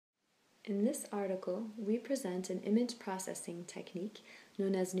In this article, we present an image processing technique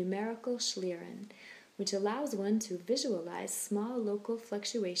known as numerical Schlieren, which allows one to visualize small local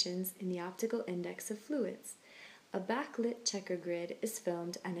fluctuations in the optical index of fluids. A backlit checker grid is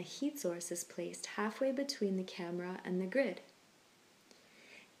filmed and a heat source is placed halfway between the camera and the grid.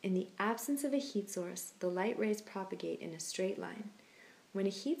 In the absence of a heat source, the light rays propagate in a straight line. When a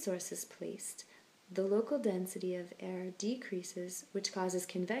heat source is placed, the local density of air decreases, which causes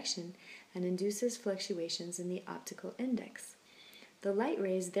convection and induces fluctuations in the optical index. The light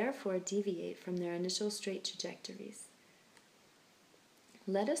rays therefore deviate from their initial straight trajectories.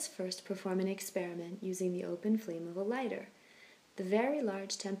 Let us first perform an experiment using the open flame of a lighter. The very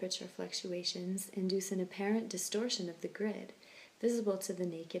large temperature fluctuations induce an apparent distortion of the grid, visible to the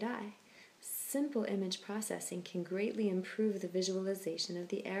naked eye. Simple image processing can greatly improve the visualization of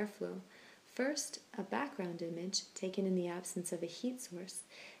the airflow. First, a background image, taken in the absence of a heat source,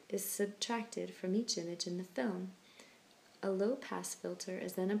 is subtracted from each image in the film. A low-pass filter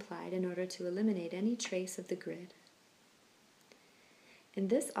is then applied in order to eliminate any trace of the grid. In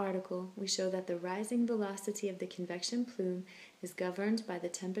this article, we show that the rising velocity of the convection plume is governed by the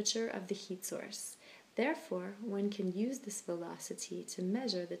temperature of the heat source. Therefore, one can use this velocity to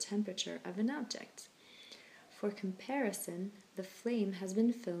measure the temperature of an object. For comparison, the flame has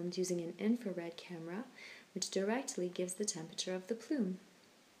been filmed using an infrared camera, which directly gives the temperature of the plume.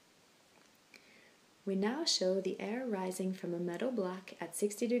 We now show the air rising from a metal block at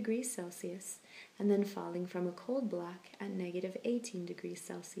 60 degrees Celsius and then falling from a cold block at negative 18 degrees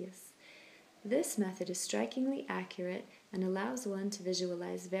Celsius. This method is strikingly accurate and allows one to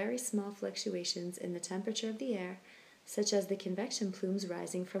visualize very small fluctuations in the temperature of the air, such as the convection plumes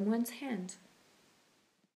rising from one's hand.